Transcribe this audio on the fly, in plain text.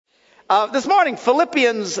This morning,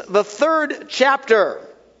 Philippians, the 3rd chapter,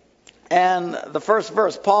 and the first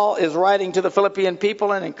verse. Paul is writing to the Philippian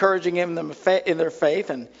people and encouraging them in their faith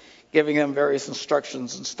and giving them various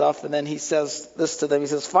instructions and stuff. And then he says this to them. He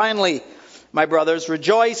says, "Finally, my brothers,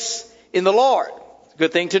 rejoice in the Lord." It's a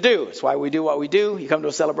good thing to do. It's why we do what we do. You come to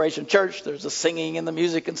a celebration church, there's the singing and the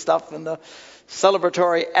music and stuff and the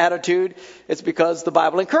celebratory attitude. It's because the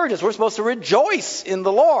Bible encourages. We're supposed to rejoice in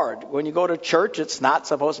the Lord. When you go to church, it's not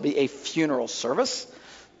supposed to be a funeral service.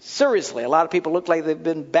 Seriously, a lot of people look like they've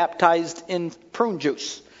been baptized in prune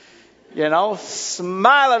juice. You know,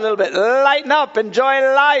 smile a little bit, lighten up,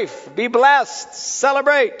 enjoy life, be blessed,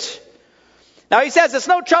 celebrate. Now he says, it's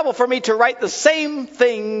no trouble for me to write the same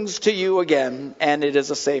things to you again, and it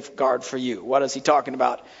is a safeguard for you. What is he talking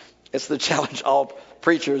about? It's the challenge all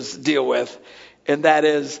preachers deal with, and that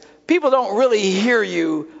is, people don't really hear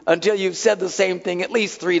you until you've said the same thing at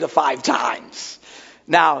least 3 to 5 times.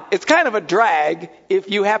 Now, it's kind of a drag if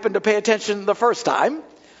you happen to pay attention the first time,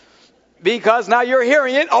 because now you're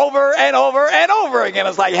hearing it over and over and over again.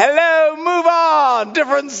 It's like, hello, move on,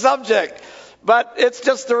 different subject. But it's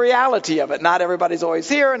just the reality of it. Not everybody's always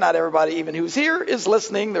here. Not everybody, even who's here, is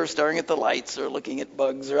listening. They're staring at the lights or looking at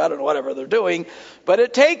bugs or I don't know, whatever they're doing. But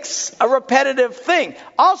it takes a repetitive thing.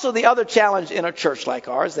 Also, the other challenge in a church like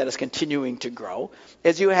ours that is continuing to grow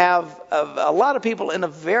is you have a lot of people in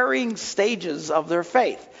varying stages of their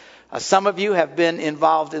faith. Some of you have been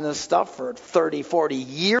involved in this stuff for 30, 40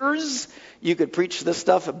 years. You could preach this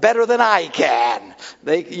stuff better than I can.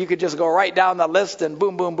 You could just go right down the list and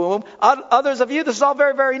boom, boom, boom. Others of you, this is all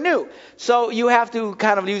very, very new. So you have to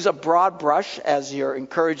kind of use a broad brush as you're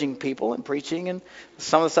encouraging people and preaching. And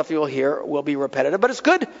some of the stuff you'll hear will be repetitive. But it's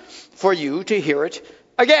good for you to hear it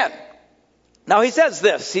again. Now he says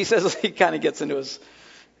this. He says, he kind of gets into his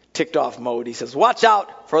ticked off mode. He says, watch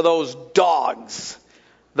out for those dogs,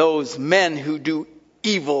 those men who do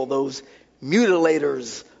evil, those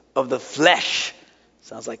mutilators of the flesh.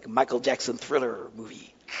 Sounds like a Michael Jackson Thriller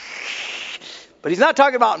movie. But he's not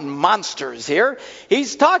talking about monsters here.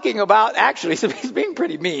 He's talking about, actually, he's being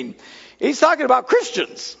pretty mean. He's talking about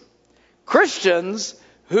Christians. Christians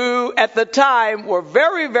who at the time were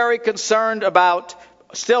very, very concerned about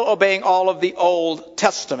still obeying all of the Old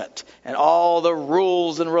Testament and all the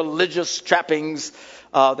rules and religious trappings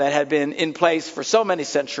that had been in place for so many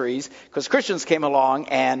centuries, because Christians came along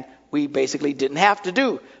and we basically didn't have to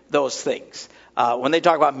do those things. When they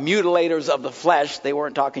talk about mutilators of the flesh, they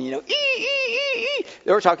weren't talking,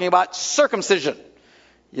 they were talking about circumcision.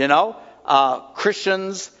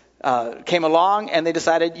 Christians came along and they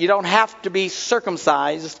decided you don't have to be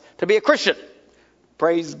circumcised to be a Christian.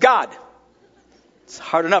 Praise God. It's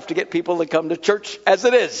hard enough to get people to come to church as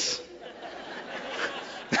it is.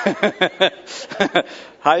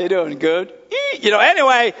 How you doing? Good?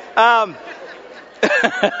 Anyway,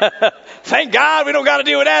 thank God we don't got to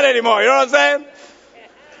deal with that anymore. You know what I'm saying?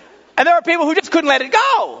 And there are people who just couldn't let it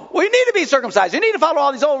go. Well, you need to be circumcised. You need to follow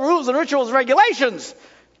all these old rules and rituals and regulations.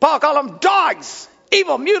 Paul called them dogs,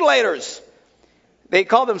 evil mutilators. They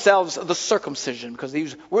call themselves the circumcision because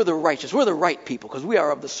we're the righteous. We're the right people because we are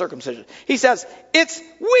of the circumcision. He says, it's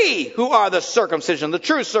we who are the circumcision, the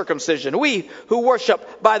true circumcision. We who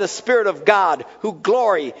worship by the Spirit of God, who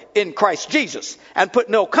glory in Christ Jesus and put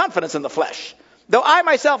no confidence in the flesh. Though I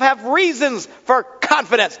myself have reasons for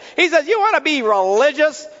confidence. He says, you want to be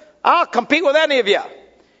religious? I'll compete with any of you.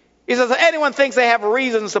 He says, if anyone thinks they have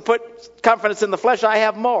reasons to put confidence in the flesh, I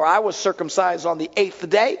have more. I was circumcised on the 8th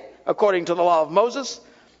day, according to the law of Moses.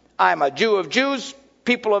 I am a Jew of Jews,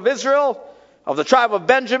 people of Israel, of the tribe of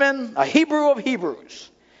Benjamin, a Hebrew of Hebrews.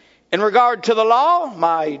 In regard to the law,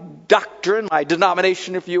 my doctrine, my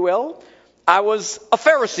denomination, if you will, I was a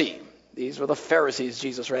Pharisee. These were the Pharisees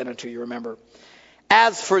Jesus ran into, you remember.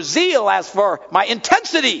 As for zeal, as for my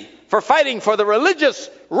intensity for fighting for the religious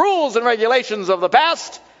rules and regulations of the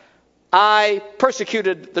past, I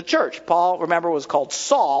persecuted the church. Paul, remember, was called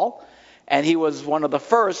Saul, and he was one of the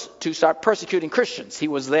first to start persecuting Christians. He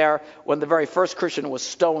was there when the very first Christian was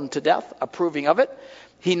stoned to death, approving of it.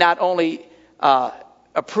 He not only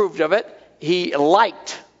approved of it, he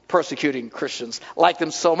liked persecuting Christians, liked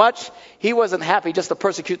them so much, he wasn't happy just to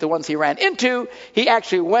persecute the ones he ran into. He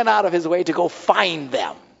actually went out of his way to go find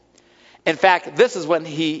them. In fact, this is when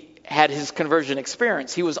he had his conversion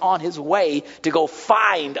experience. He was on his way to go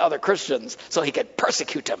find other Christians so he could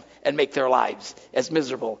persecute them and make their lives as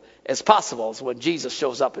miserable as possible. As when Jesus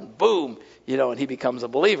shows up and boom, and he becomes a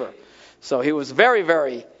believer. So he was very,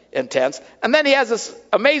 very intense. And then he has this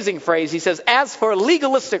amazing phrase. He says, as for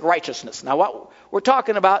legalistic righteousness. Now what we're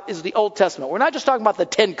talking about is the Old Testament. We're not just talking about the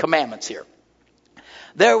 10 Commandments here.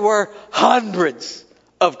 There were hundreds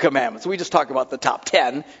of commandments. We just talk about the top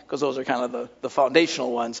 10 because those are kind of the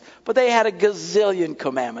foundational ones. But they had a gazillion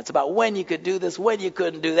commandments about when you could do this, when you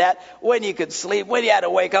couldn't do that, when you could sleep, when you had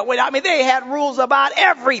to wake up. They had rules about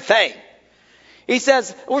everything. He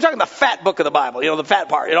says, we're talking the fat book of the Bible, the fat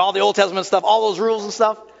part, all the Old Testament stuff, all those rules and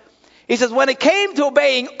stuff. He says, when it came to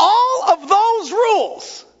obeying all of those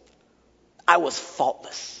rules, I was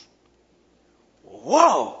faultless.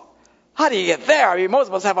 Whoa. How do you get there? Most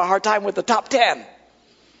of us have a hard time with the top 10.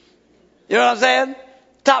 You know what I'm saying?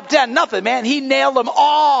 Top 10, nothing, man. He nailed them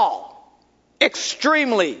all.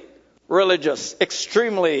 Extremely religious,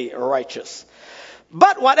 extremely righteous.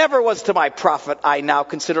 But whatever was to my profit, I now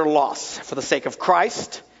consider loss for the sake of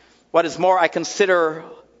Christ. What is more, I consider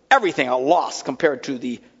everything a loss compared to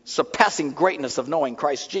the surpassing greatness of knowing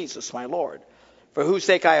Christ Jesus, my Lord, for whose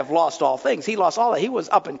sake I have lost all things. He lost all that. He was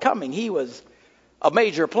up and coming. He was a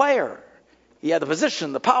major player. He had the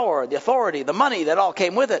position, the power, the authority, the money that all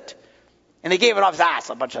came with it. And he gave it off. He said, it's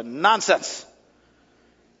a bunch of nonsense.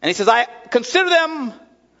 And he says, I consider them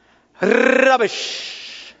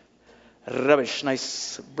rubbish. Rubbish,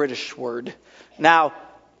 nice British word. Now,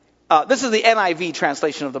 this is the NIV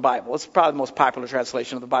translation of the Bible. It's probably the most popular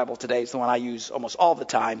translation of the Bible today. It's the one I use almost all the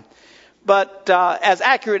time. But as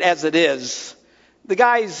accurate as it is, the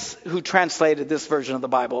guys who translated this version of the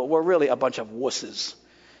Bible were really a bunch of wusses.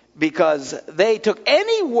 Because they took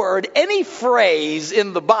any word, any phrase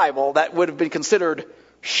in the Bible that would have been considered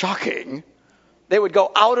shocking, they would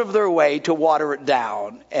go out of their way to water it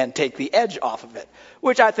down and take the edge off of it,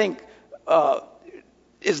 which I think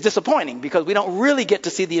is disappointing because we don't really get to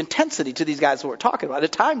see the intensity to these guys who we're talking about.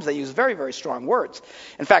 At times they use very, very strong words.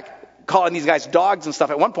 In fact, calling these guys dogs and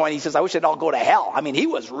stuff, at one point he says, I wish they'd all go to hell. He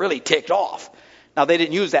was really ticked off. Now, they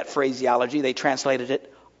didn't use that phraseology. They translated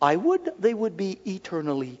it, they would be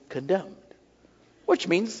eternally condemned, which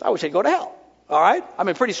means I wish they'd go to hell. All right?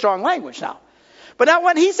 Pretty strong language now. But now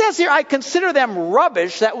when he says here, I consider them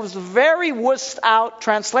rubbish, that was a very wussed out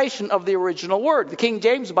translation of the original word. The King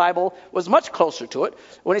James Bible was much closer to it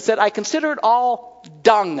when he said, I consider it all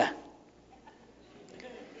dung.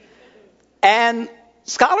 And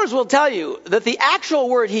scholars will tell you that the actual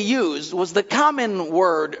word he used was the common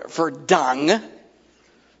word for dung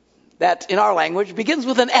that in our language begins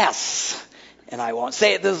with an S. And I won't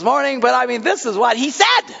say it this morning, but this is what he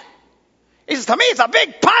said. He says, to me, it's a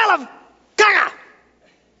big pile of gaga.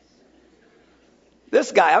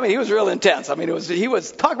 This guy, he was real intense. He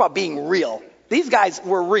was talking about being real. These guys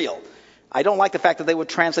were real. I don't like the fact that they would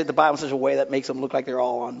translate the Bible in such a way that makes them look like they're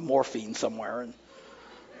all on morphine somewhere. And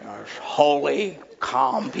holy,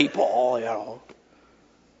 calm people,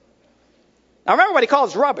 Now remember what he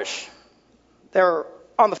calls rubbish. They're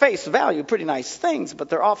on the face value pretty nice things, but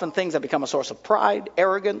they're often things that become a source of pride,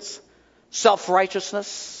 arrogance,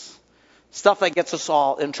 self-righteousness, stuff that gets us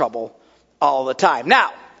all in trouble all the time.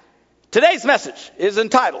 Now, today's message is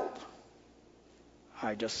entitled,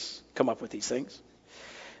 I just come up with these things.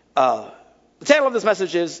 The title of this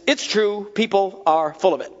message is, It's True, People Are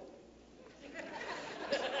Full of It.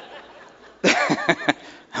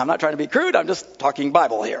 I'm not trying to be crude, I'm just talking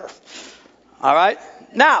Bible here. All right?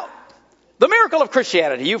 Now, the miracle of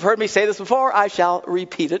Christianity. You've heard me say this before. I shall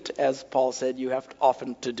repeat it, as Paul said you have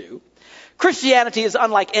often to do. Christianity is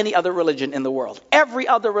unlike any other religion in the world. Every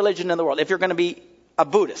other religion in the world, if you're going to be a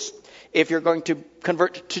Buddhist, if you're going to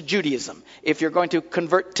convert to Judaism, if you're going to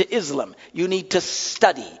convert to Islam, you need to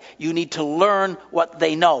study. You need to learn what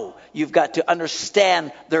they know. You've got to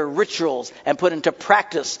understand their rituals and put into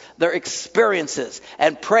practice their experiences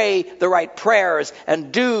and pray the right prayers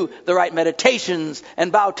and do the right meditations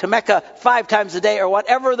and bow to Mecca 5 times a day or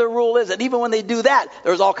whatever the rule is. And even when they do that,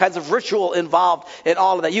 there's all kinds of ritual involved in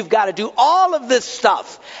all of that. You've got to do all of this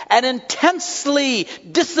stuff and intensely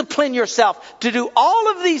discipline yourself to do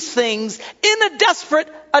all of these things in a desperate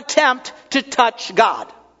attempt to touch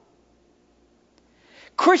God.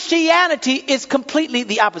 Christianity is completely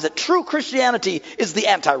the opposite. True Christianity is the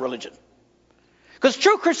anti-religion. Because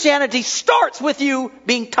true Christianity starts with you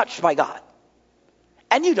being touched by God.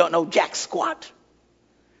 And you don't know jack squat.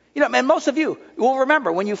 And most of you will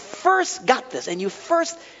remember when you first got this and you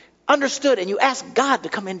first understood and you asked God to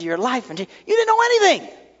come into your life and you didn't know anything.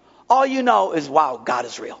 All you know is, wow, God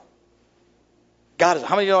is real. God is,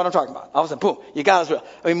 how many of you know what I'm talking about? All of a sudden, boom, God is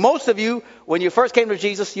real. Most of you, when you first came to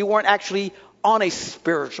Jesus, you weren't actually on a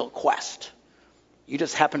spiritual quest. You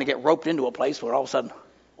just happened to get roped into a place where all of a sudden,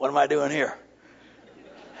 what am I doing here?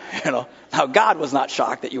 Now God was not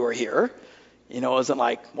shocked that you were here. It wasn't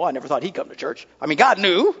like, well, I never thought he'd come to church. God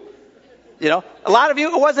knew. A lot of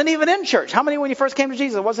you, it wasn't even in church. How many, when you first came to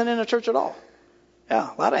Jesus, it wasn't in a church at all?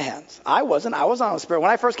 Yeah, a lot of hands. I wasn't. I was on the Spirit.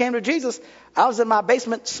 When I first came to Jesus, I was in my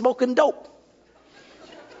basement smoking dope.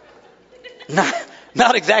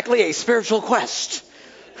 Not exactly a spiritual quest.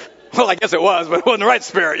 Well, I guess it was, but it wasn't the right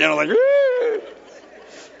spirit, like.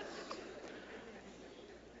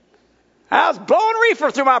 I was blowing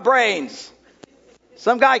reefer through my brains.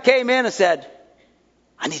 Some guy came in and said,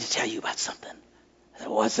 I need to tell you about something. I said,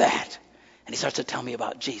 what's that? And he starts to tell me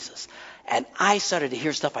about Jesus. And I started to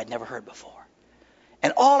hear stuff I'd never heard before.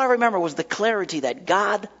 And all I remember was the clarity that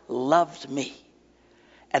God loved me.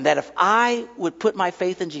 And that if I would put my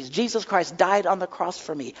faith in Jesus, Jesus Christ died on the cross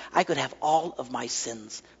for me, I could have all of my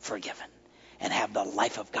sins forgiven and have the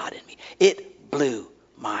life of God in me. It blew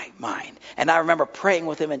my mind. And I remember praying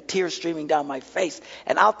with him and tears streaming down my face.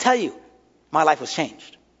 And I'll tell you, my life was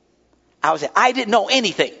changed. I didn't know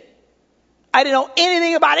anything. I didn't know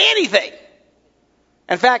anything about anything.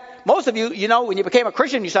 In fact, most of you, when you became a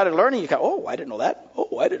Christian, you started learning, you go, oh, I didn't know that.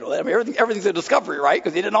 Oh, I didn't know that. I mean, everything's a discovery, right?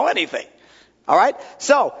 Because you didn't know anything. All right?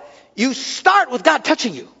 So you start with God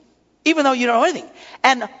touching you, even though you don't know anything.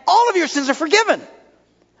 And all of your sins are forgiven.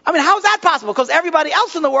 I mean, how is that possible? Because everybody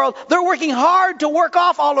else in the world, they're working hard to work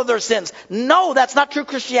off all of their sins. No, that's not true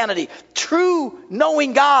Christianity. True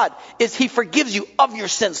knowing God is he forgives you of your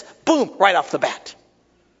sins. Boom, right off the bat.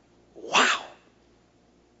 Wow.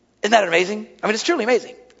 Isn't that amazing? I mean, it's truly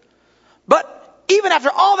amazing. But even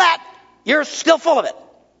after all that, you're still full of it.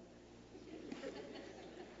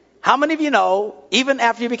 How many of you know, even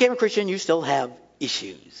after you became a Christian, you still have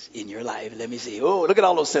issues in your life? Let me see. Oh, look at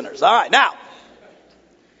all those sinners. All right, now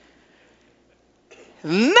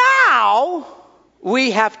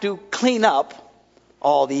we have to clean up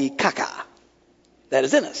all the caca that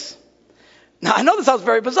is in us. Now, I know this sounds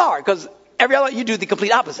very bizarre because every other you do the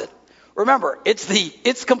complete opposite. Remember,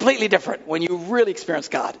 it's completely different when you really experience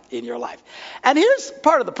God in your life. And here's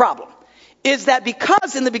part of the problem, is that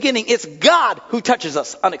because in the beginning it's God who touches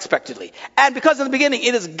us unexpectedly. And because in the beginning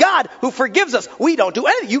it is God who forgives us, we don't do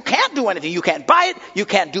anything. You can't do anything. You can't buy it. You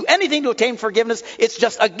can't do anything to attain forgiveness. It's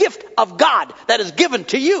just a gift of God that is given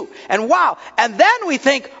to you. And wow. And then we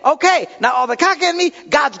think, okay, now all the caca in me,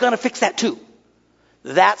 God's going to fix that too.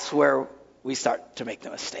 That's where we start to make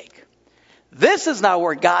the mistake. This is now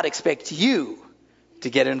where God expects you to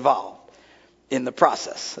get involved in the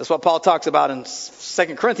process. That's what Paul talks about in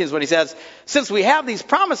 2 Corinthians when he says, since we have these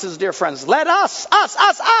promises, dear friends, let us,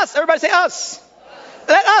 everybody say us.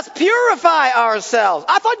 Let us purify ourselves.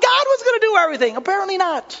 I thought God was going to do everything. Apparently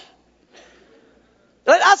not.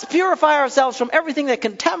 Let us purify ourselves from everything that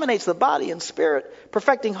contaminates the body and spirit,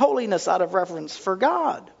 perfecting holiness out of reverence for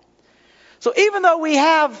God. So even though we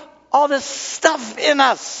have all this stuff in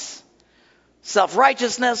us,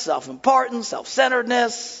 self-righteousness, self-importance,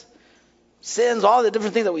 self-centeredness, sins, all the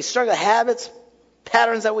different things that we struggle, habits,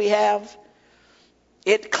 patterns that we have,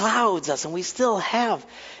 it clouds us, and we still have.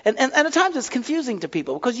 And at times it's confusing to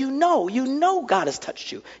people because you know God has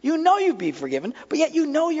touched you. You know you've been forgiven, but yet you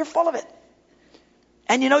know you're full of it.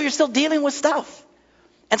 And you know you're still dealing with stuff.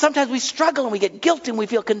 And sometimes we struggle and we get guilty and we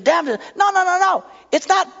feel condemned. No. It's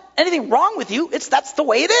not anything wrong with you. That's the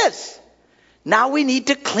way it is. Now we need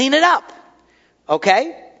to clean it up.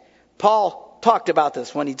 Okay? Paul talked about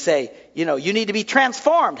this when he'd say, you need to be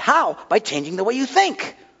transformed. How? By changing the way you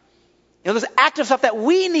think. There's active stuff that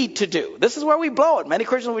we need to do. This is where we blow it. Many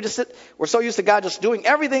Christians, we're so used to God just doing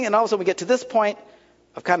everything, and all of a sudden we get to this point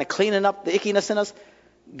of kind of cleaning up the ickiness in us.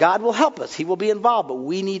 God will help us. He will be involved, but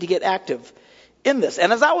we need to get active in this.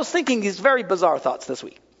 And as I was thinking these very bizarre thoughts this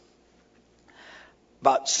week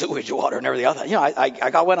about sewage water and everything else,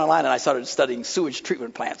 I went online and I started studying sewage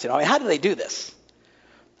treatment plants. How do they do this?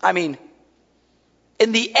 I mean,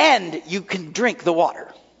 in the end, you can drink the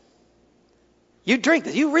water. You drink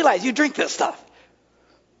this. You realize you drink this stuff.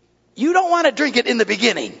 You don't want to drink it in the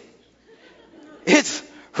beginning. It's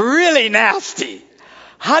really nasty.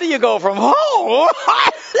 How do you go from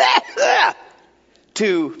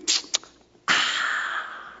to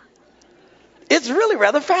it's really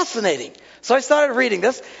rather fascinating. So I started reading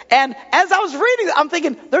this, and as I was reading it, I'm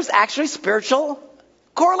thinking there's actually spiritual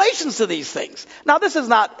correlations to these things. Now, this is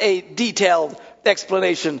not a detailed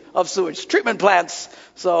explanation of sewage treatment plants,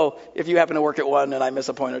 so if you happen to work at one and I miss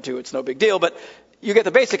a point or two, it's no big deal, but you get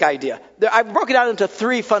the basic idea. I broke it out into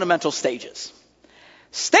 3 fundamental stages.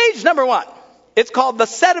 Stage number 1, it's called the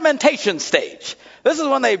sedimentation stage. This is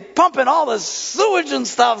when they pump in all the sewage and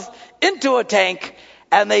stuff into a tank,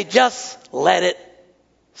 and they just let it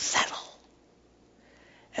settle.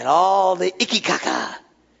 And all the icky caca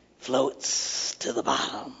floats to the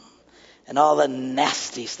bottom. And all the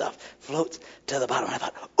nasty stuff floats to the bottom. And I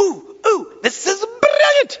thought, ooh, this is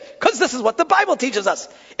brilliant. Because this is what the Bible teaches us.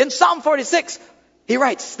 In Psalm 46, He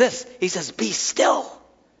writes this. He says, be still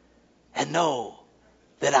and know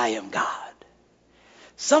that I am God.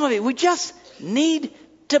 Some of you, we just need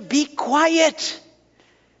to be quiet.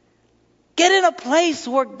 Get in a place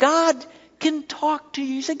where God can talk to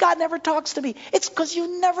you. You say, God never talks to me. It's because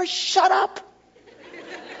you never shut up.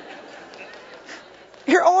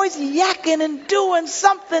 You're always yakking and doing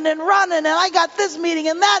something and running, and I got this meeting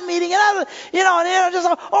and that meeting and other,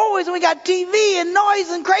 just always we got TV and noise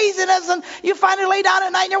and craziness, and you finally lay down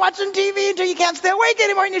at night and you're watching TV until you can't stay awake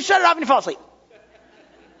anymore and you shut it off and you fall asleep.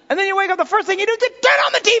 And then you wake up, the first thing you do is turn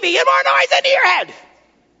on the TV, get more noise into your head.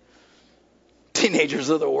 Teenagers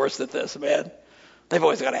are the worst at this, man. They've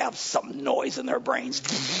always got to have some noise in their brains.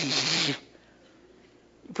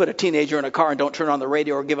 You put a teenager in a car and don't turn on the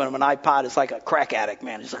radio or give them an iPod, it's like a crack addict,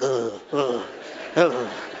 man. It's like,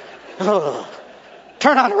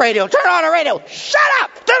 turn on the radio, turn on the radio. Shut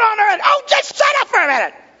up, turn on the radio. Oh, just shut up for a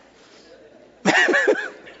minute.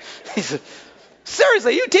 He said,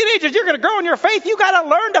 seriously, you teenagers, you're going to grow in your faith. You got to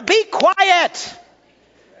learn to be quiet.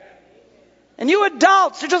 And you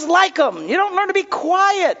adults, you're just like them. You don't learn to be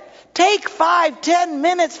quiet. Take 5, 10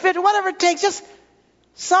 minutes, 50, whatever it takes. Just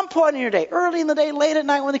some point in your day, early in the day, late at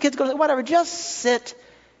night when the kids go to sleep, whatever, just sit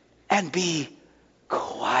and be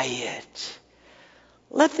quiet.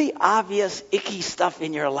 Let the obvious, icky stuff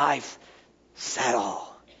in your life settle.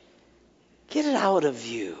 Get it out of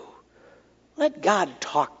you. Let God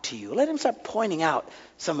talk to you. Let him start pointing out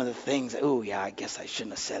some of the things. Oh, yeah, I guess I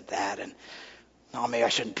shouldn't have said that. And no, maybe I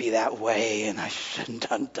shouldn't be that way. And I shouldn't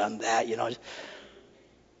have done that.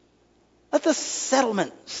 Let the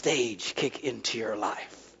settlement stage kick into your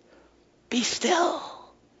life. Be still.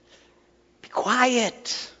 Be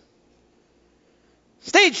quiet.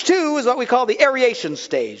 Stage 2 is what we call the aeration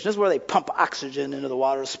stage. This is where they pump oxygen into the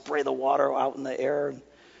water, spray the water out in the air.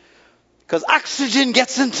 Because oxygen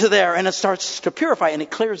gets into there and it starts to purify and it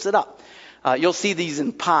clears it up. You'll see these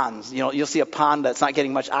in ponds. You'll see a pond that's not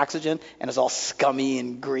getting much oxygen and it's all scummy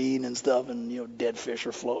and green and stuff, and dead fish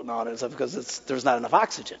are floating on it and stuff because there's not enough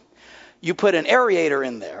oxygen. You put an aerator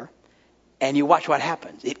in there and you watch what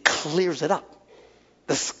happens. It clears it up.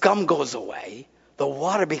 The scum goes away. The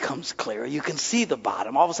water becomes clear. You can see the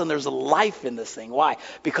bottom. All of a sudden there's a life in this thing. Why?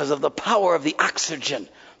 Because of the power of the oxygen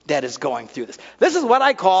that is going through this. This is what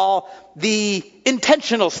I call the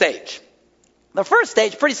intentional stage. The first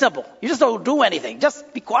stage, pretty simple. You just don't do anything.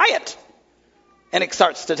 Just be quiet. And it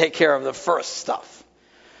starts to take care of the first stuff.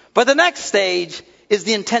 But the next stage is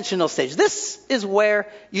the intentional stage. This is where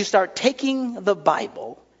you start taking the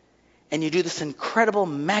Bible and you do this incredible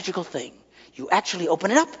magical thing. You actually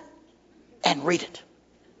open it up and read it.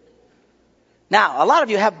 Now, a lot of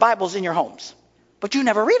you have Bibles in your homes, but you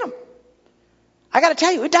never read them. I got to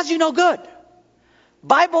tell you, it does you no good.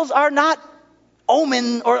 Bibles are not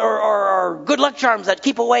omen or good luck charms that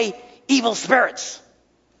keep away evil spirits.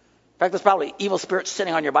 In fact, there's probably evil spirits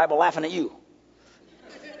sitting on your Bible laughing at you.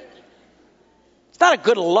 It's not a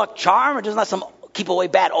good luck charm. It does not some keep away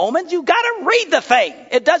bad omens. You got to read the thing.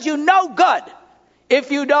 It does you no good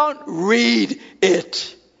if you don't read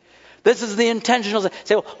it. This is the intentional.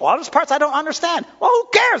 Say, well, all those parts I don't understand. Well, who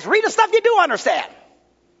cares? Read the stuff you do understand.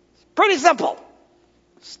 It's pretty simple.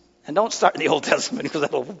 And don't start in the Old Testament because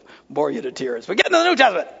that'll bore you to tears. But get into the New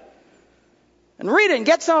Testament. And read it and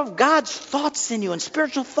get some of God's thoughts in you and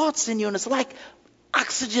spiritual thoughts in you. And it's like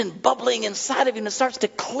oxygen bubbling inside of you, and it starts to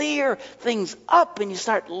clear things up, and you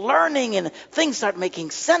start learning and things start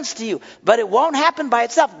making sense to you. But it won't happen by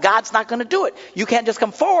itself. God's not going to do it. You can't just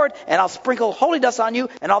come forward and I'll sprinkle holy dust on you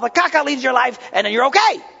and all the caca leaves your life and then you're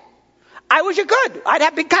okay. I wish you could. I'd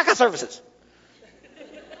have big caca services.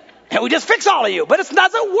 And we just fix all of you. But it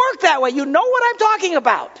doesn't work that way. You know what I'm talking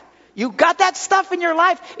about. You got that stuff in your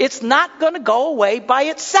life. It's not going to go away by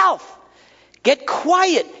itself. Get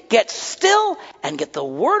quiet, get still, and get the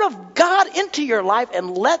Word of God into your life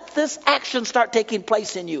and let this action start taking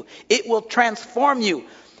place in you. It will transform you.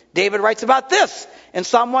 David writes about this in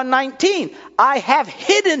Psalm 119. I have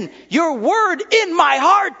hidden your word in my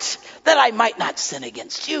heart that I might not sin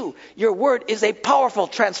against you. Your word is a powerful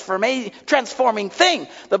transforming thing.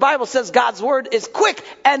 The Bible says God's word is quick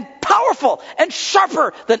and powerful and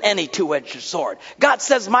sharper than any two-edged sword. God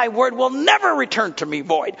says my word will never return to me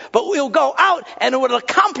void, but will go out and it will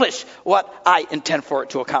accomplish what I intend for it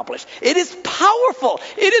to accomplish. It is powerful.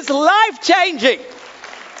 It is life-changing.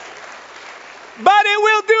 But it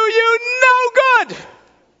will do you no good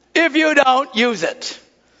if you don't use it.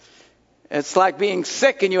 It's like being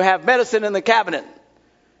sick and you have medicine in the cabinet.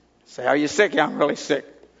 Say, are you sick? Yeah, I'm really sick.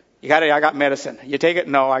 You got it? I got medicine. You take it?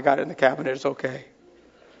 No, I got it in the cabinet. It's okay.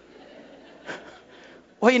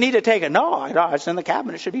 Well, you need to take it. No, it's in the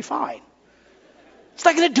cabinet. It should be fine. It's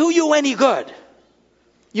not going to do you any good.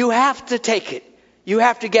 You have to take it. You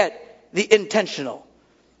have to get the intentional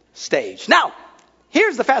stage. Now,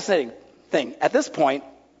 here's the fascinating thing. At this point,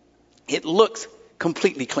 it looks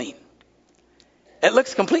completely clean. It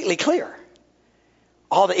looks completely clear.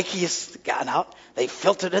 All the icky has gotten out. They've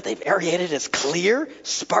filtered it. They've aerated it. It's clear,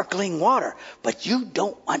 sparkling water. But you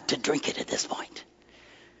don't want to drink it at this point,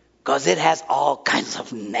 because it has all kinds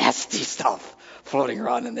of nasty stuff floating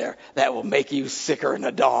around in there that will make you sicker than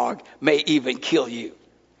a dog, may even kill you.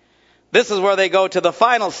 This is where they go to the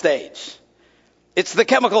final stage. It's the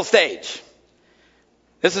chemical stage.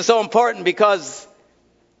 This is so important because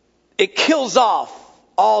it kills off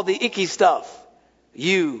all the icky stuff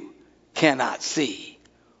you cannot see.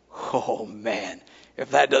 Oh man,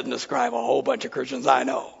 if that doesn't describe a whole bunch of Christians I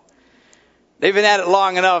know. They've been at it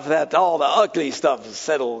long enough that all the ugly stuff is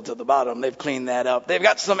settled to the bottom. They've cleaned that up. They've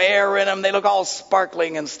got some air in them. They look all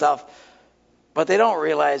sparkling and stuff. But they don't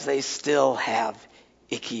realize they still have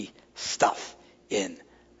icky stuff in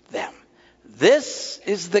them. This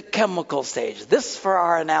is the chemical stage. This, for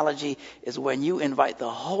our analogy, is when you invite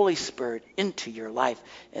the Holy Spirit into your life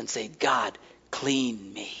and say, God,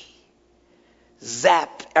 clean me.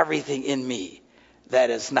 Zap everything in me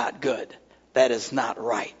that is not good, that is not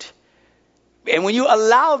right. And when you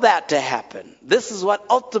allow that to happen, this is what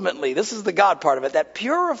ultimately, this is the God part of it, that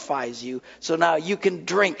purifies you, so now you can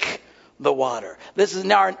drink the water. This is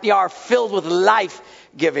now you are filled with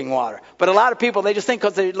life-giving water. But a lot of people, they just think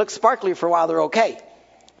because they look sparkly for a while, they're okay.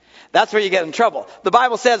 That's where you get in trouble. The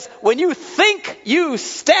Bible says, when you think you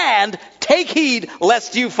stand, take heed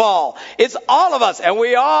lest you fall. It's all of us, and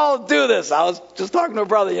we all do this. I was just talking to a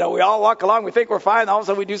brother, we all walk along, we think we're fine, all of a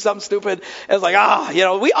sudden we do something stupid. It's like,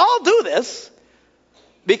 we all do this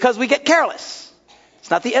because we get careless.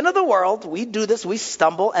 It's not the end of the world. We do this, we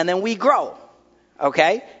stumble, and then we grow.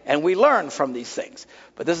 Okay? And we learn from these things.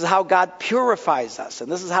 But this is how God purifies us, and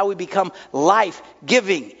this is how we become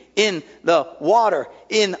life-giving in the water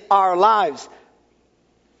in our lives.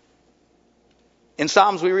 In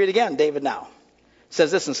Psalms, we read again, David now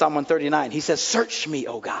says this in Psalm 139. He says, search me,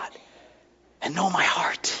 O God, and know my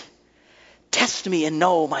heart. Test me and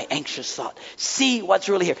know my anxious thought. See what's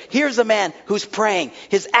really here. Here's a man who's praying.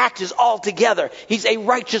 His act is all together. He's a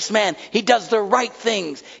righteous man. He does the right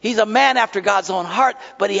things. He's a man after God's own heart,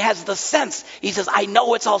 but he has the sense. He says, I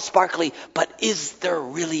know it's all sparkly, but is there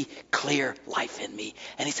really clear life in me?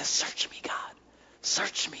 And he says, search me, God.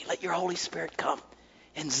 Search me. Let your Holy Spirit come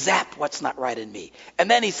and zap what's not right in me.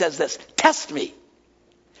 And then he says this, test me.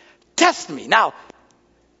 Test me. Now,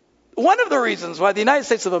 one of the reasons why the United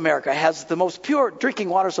States of America has the most pure drinking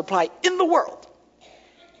water supply in the world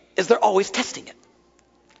is they're always testing it.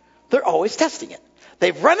 They're always testing it.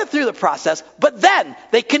 They've run it through the process, but then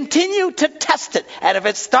they continue to test it. And if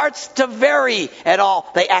it starts to vary at all,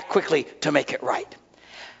 they act quickly to make it right.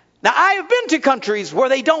 Now, I have been to countries where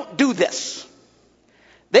they don't do this.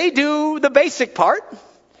 They do the basic part.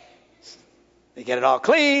 They get it all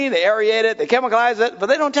clean, they aerate it, they chemicalize it, but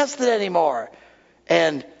they don't test it anymore.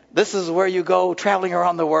 And this is where you go traveling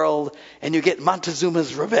around the world and you get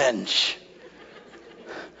Montezuma's revenge.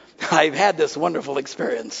 I've had this wonderful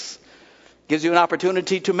experience. Gives you an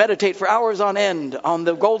opportunity to meditate for hours on end on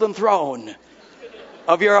the golden throne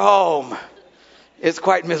of your home. It's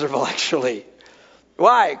quite miserable, actually.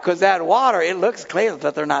 Why? Because that water, it looks clear,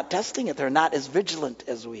 but they're not testing it. They're not as vigilant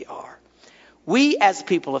as we are. We, as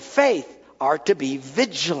people of faith, are to be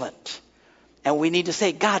vigilant. And we need to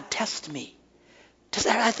say, God, test me.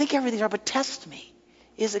 I think everything's right, but test me.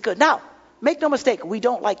 Is it good? Now, make no mistake, we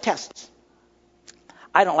don't like tests.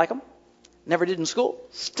 I don't like them. Never did in school.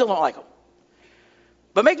 Still don't like them.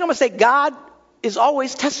 But make no mistake, God is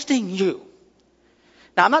always testing you.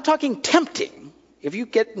 Now, I'm not talking tempting. If you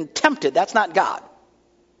get tempted, that's not God.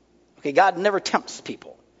 Okay, God never tempts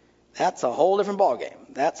people. That's a whole different ballgame.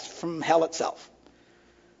 That's from hell itself.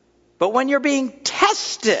 But when you're being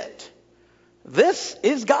tested, this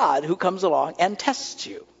is God who comes along and tests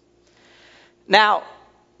you. Now,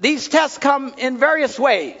 these tests come in various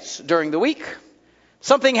ways during the week.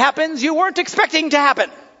 Something happens you weren't expecting to happen.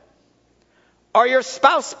 Or your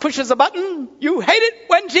spouse pushes a button. You hate it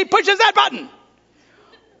when she pushes that button.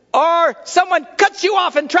 Or someone cuts you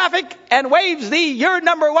off in traffic and waves the "you're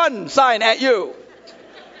number one" sign at you.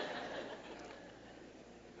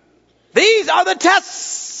 These are the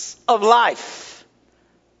tests of life.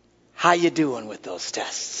 How you doing with those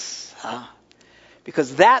tests? Huh?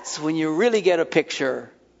 Because that's when you really get a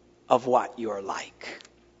picture of what you're like.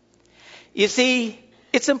 You see,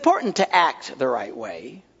 it's important to act the right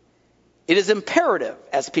way. It is imperative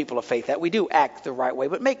as people of faith that we do act the right way.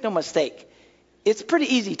 But make no mistake, it's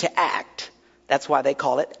pretty easy to act That's why they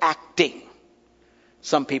call it acting.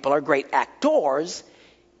 Some people are great actors,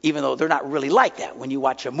 even though they're not really like that. When you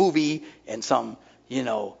watch a movie and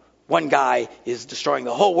one guy is destroying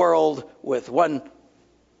the whole world with one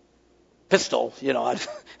pistol,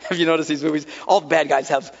 have you noticed these movies? All the bad guys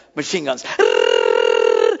have machine guns.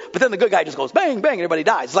 But then the good guy just goes bang, bang, everybody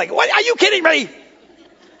dies. It's like, what? Are you kidding me?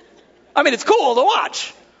 I mean, it's cool to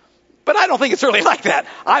watch, but I don't think it's really like that.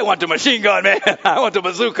 I want the machine gun, man. I want the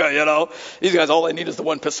bazooka, These guys, all they need is the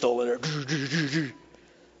one pistol.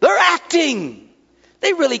 They're acting.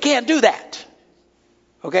 They really can't do that.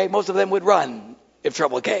 Okay? Most of them would run if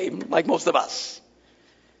trouble came, like most of us.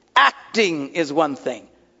 Acting is one thing.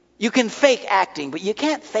 You can fake acting, but you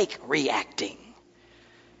can't fake reacting.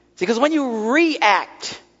 See, because when you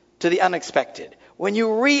react to the unexpected, when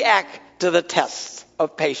you react to the tests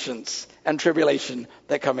of patience and tribulation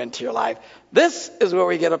that come into your life, this is where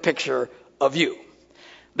we get a picture of you.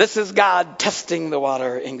 This is God testing the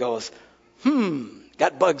water and goes,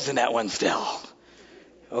 got bugs in that one still.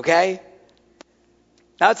 Okay?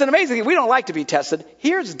 Now, it's an amazing thing. We don't like to be tested.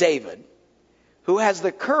 Here's David, who has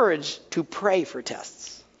the courage to pray for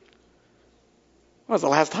tests. When was the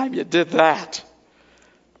last time you did that?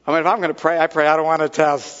 I mean, if I'm going to pray, I pray, I don't want a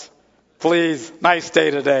test. Please, nice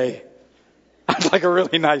day today. I'd like a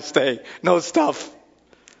really nice day. No stuff.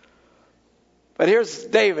 But here's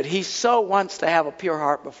David. He so wants to have a pure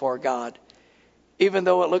heart before God, even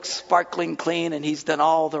though it looks sparkling clean and he's done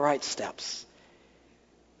all the right steps.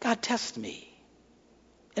 God, test me.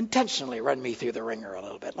 Intentionally run me through the ringer a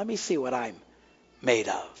little bit. Let me see what I'm made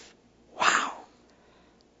of. Wow.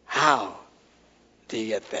 How do you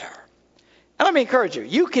get there? And let me encourage you.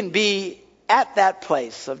 You can be at that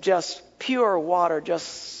place of just pure water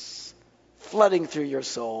just flooding through your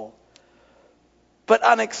soul. But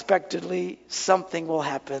unexpectedly, something will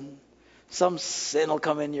happen. Some sin will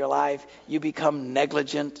come in your life. You become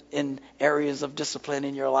negligent in areas of discipline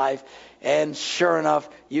in your life. And sure enough,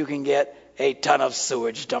 you can get a ton of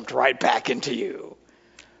sewage dumped right back into you.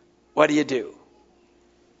 What do?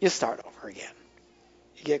 You start over again.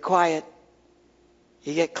 You get quiet.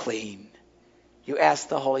 You get clean. You ask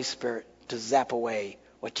the Holy Spirit to zap away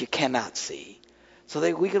what you cannot see so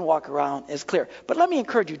that we can walk around as clear. But let me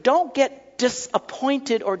encourage you, don't get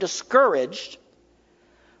disappointed or discouraged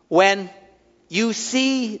when you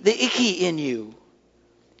see the icky in you,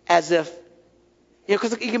 as if,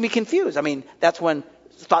 because you can be confused. I mean, that's when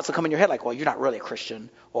thoughts will come in your head like, well, you're not really a Christian,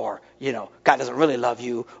 or, God doesn't really love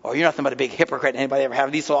you, or you're nothing but a big hypocrite. Anybody ever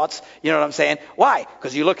have these thoughts? You know what I'm saying? Why?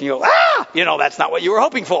 Because you look and you go, that's not what you were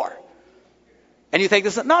hoping for. And you think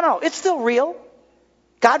this, no, it's still real.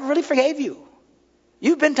 God really forgave you.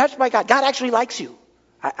 You've been touched by God. God actually likes you.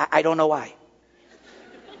 I don't know why.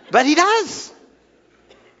 But he does.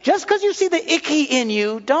 Just because you see the icky in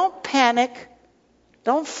you, don't panic.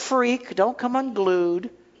 Don't freak. Don't come unglued.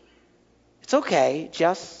 It's okay.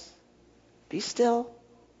 Just be still.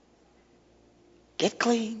 Get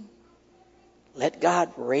clean. Let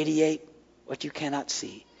God radiate what you cannot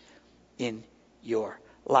see in your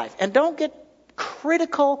life. And don't get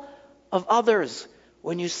critical of others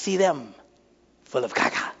when you see them full of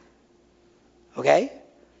caca. Okay?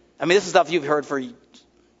 I mean, this is stuff you've heard for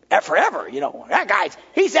forever. That guy,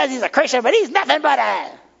 he says he's a Christian, but he's nothing but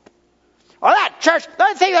a... Or that church,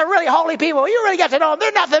 they think they're really holy people. You really get to know them.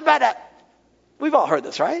 They're nothing but a... We've all heard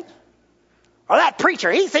this, right? Or that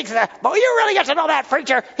preacher, he thinks that... But you really get to know that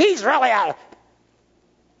preacher. He's really a...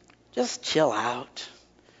 Just chill out.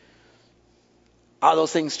 Are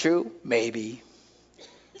those things true? Maybe.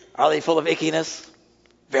 Are they full of ickiness?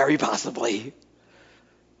 Very possibly.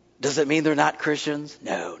 Does it mean they're not Christians?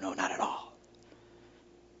 No, not at all.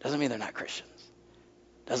 Doesn't mean they're not Christians.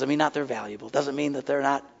 Doesn't mean not they're valuable. Doesn't mean that they're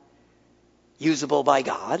not usable by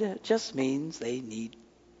God. It just means they need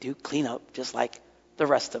to clean up just like the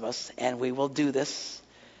rest of us. And we will do this.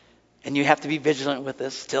 And you have to be vigilant with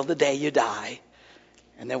this till the day you die.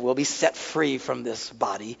 And then we'll be set free from this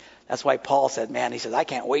body. That's why Paul said, he said, I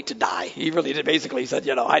can't wait to die. He really did. Basically, he said,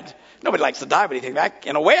 nobody likes to die, but he thinks,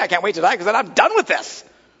 in a way, I can't wait to die because then I'm done with this.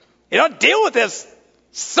 You don't deal with this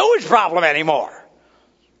sewage problem anymore.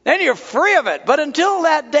 Then you're free of it. But until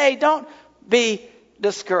that day, don't be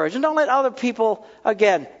discouraged. And don't let other people,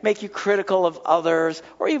 again, make you critical of others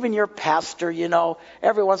or even your pastor,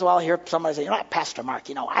 Every once in a while I hear somebody say, Pastor Mark,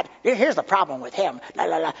 here's the problem with him. La,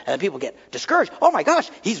 la, la. And then people get discouraged. Oh, my gosh,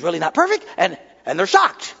 he's really not perfect. And they're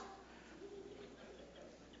shocked.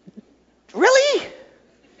 Really?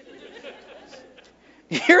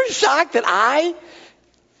 You're shocked that I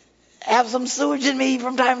have some sewage in me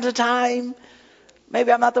from time to time?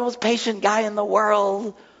 Maybe I'm not the most patient guy in the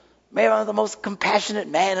world. Maybe I'm the most compassionate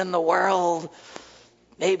man in the world.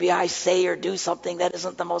 Maybe I say or do something that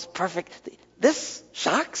isn't the most perfect. This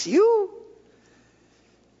shocks you?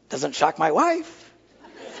 Doesn't shock my wife.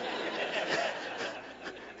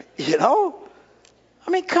 You know?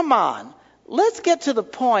 I mean, come on. Let's get to the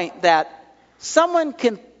point that someone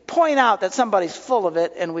can point out that somebody's full of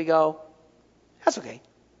it and we go, that's okay.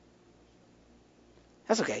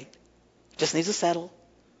 That's okay. Just needs to settle.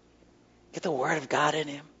 Get the Word of God in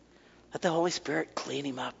him. Let the Holy Spirit clean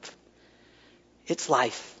him up. It's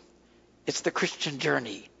life. It's the Christian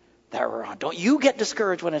journey that we're on. Don't you get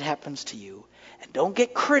discouraged when it happens to you. And don't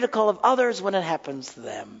get critical of others when it happens to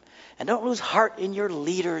them. And don't lose heart in your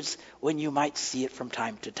leaders when you might see it from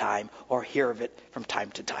time to time or hear of it from time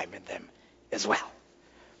to time in them as well.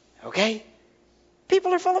 Okay?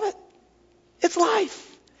 People are full of it. It's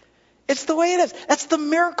life. It's the way it is. That's the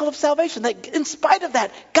miracle of salvation. That in spite of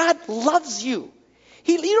that, God loves you.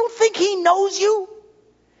 You don't think he knows you?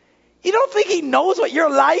 You don't think he knows what you're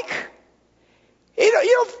like? You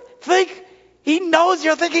don't think he knows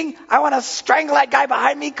you're thinking, I want to strangle that guy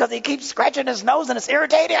behind me because he keeps scratching his nose and it's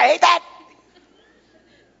irritating. I hate that.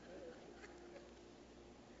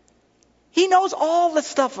 He knows all the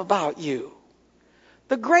stuff about you.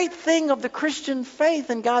 The great thing of the Christian faith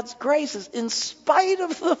and God's grace is in spite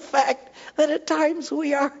of the fact that at times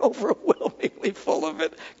we are overwhelmingly full of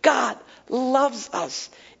it, God loves us.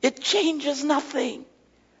 It changes nothing.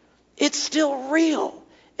 It's still real.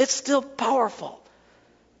 It's still powerful.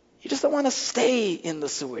 You just don't want to stay in the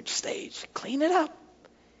sewage stage. Clean it up.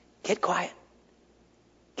 Get quiet.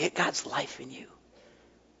 Get God's life in you.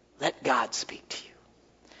 Let God speak to you.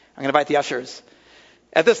 I'm going to invite the ushers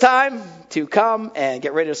at this time to come and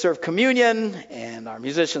get ready to serve communion, and our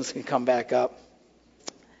musicians can come back up.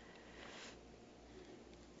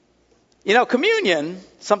 You know, communion,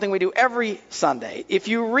 something we do every Sunday. If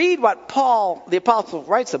you read what Paul, the apostle,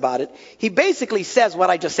 writes about it, he basically says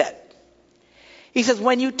what I just said. He says,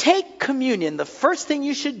 when you take communion, the first thing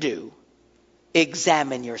you should do,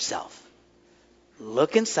 examine yourself.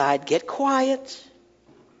 Look inside, get quiet.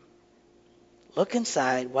 Look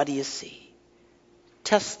inside, what do you see?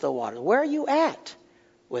 Test the water. Where are you at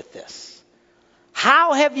with this?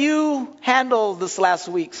 How have you handled this last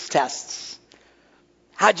week's tests?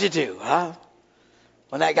 How'd you do, huh?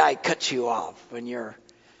 When that guy cut you off, when your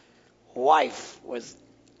wife was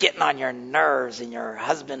getting on your nerves and your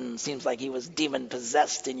husband seems like he was demon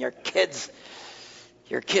possessed, and your kids,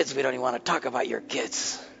 we don't even want to talk about your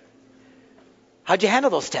kids. How'd you handle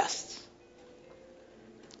those tests?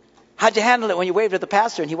 How'd you handle it when you waved at the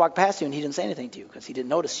pastor and he walked past you and he didn't say anything to you because he didn't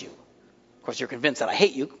notice you? Of course, you're convinced that I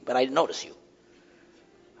hate you, but I didn't notice you.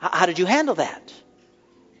 How did you handle that?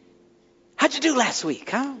 How'd you do last week,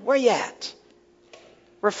 huh? Where you at?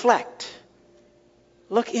 Reflect.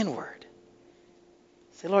 Look inward.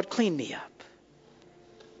 Say, Lord, clean me up.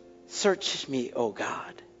 Search me, O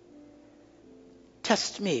God.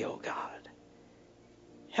 Test me, O God.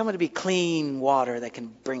 Help me to be clean water that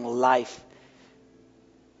can bring life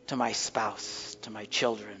to my spouse, to my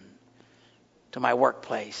children, to my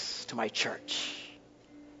workplace, to my church.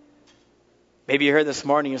 Maybe you're here this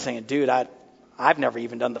morning, you're saying, dude, I've never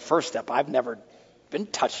even done the first step. I've never been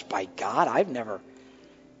touched by God. I've never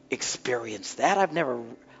experienced that.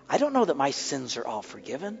 I don't know that my sins are all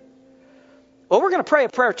forgiven. Well, we're going to pray a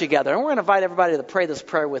prayer together, and we're going to invite everybody to pray this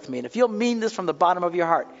prayer with me. And if you'll mean this from the bottom of your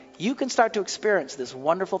heart, you can start to experience this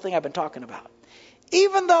wonderful thing I've been talking about.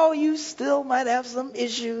 Even though you still might have some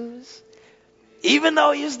issues, even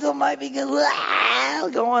though you still might be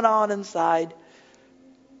going on inside,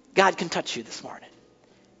 God can touch you this morning.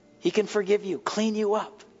 He can forgive you, clean you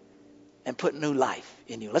up, and put new life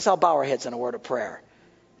in you. Let's all bow our heads in a word of prayer.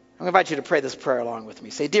 I'm going to invite you to pray this prayer along with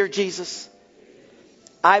me. Say, Dear Jesus,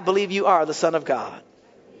 I believe you are the Son of God,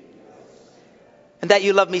 and that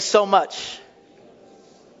you love me so much.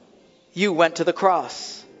 You went to the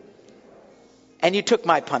cross, and you took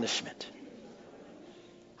my punishment.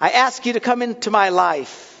 I ask you to come into my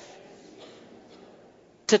life,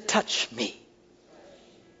 to touch me,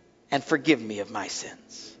 and forgive me of my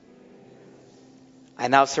sins. I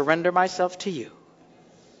now surrender myself to you.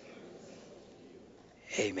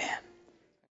 Amen.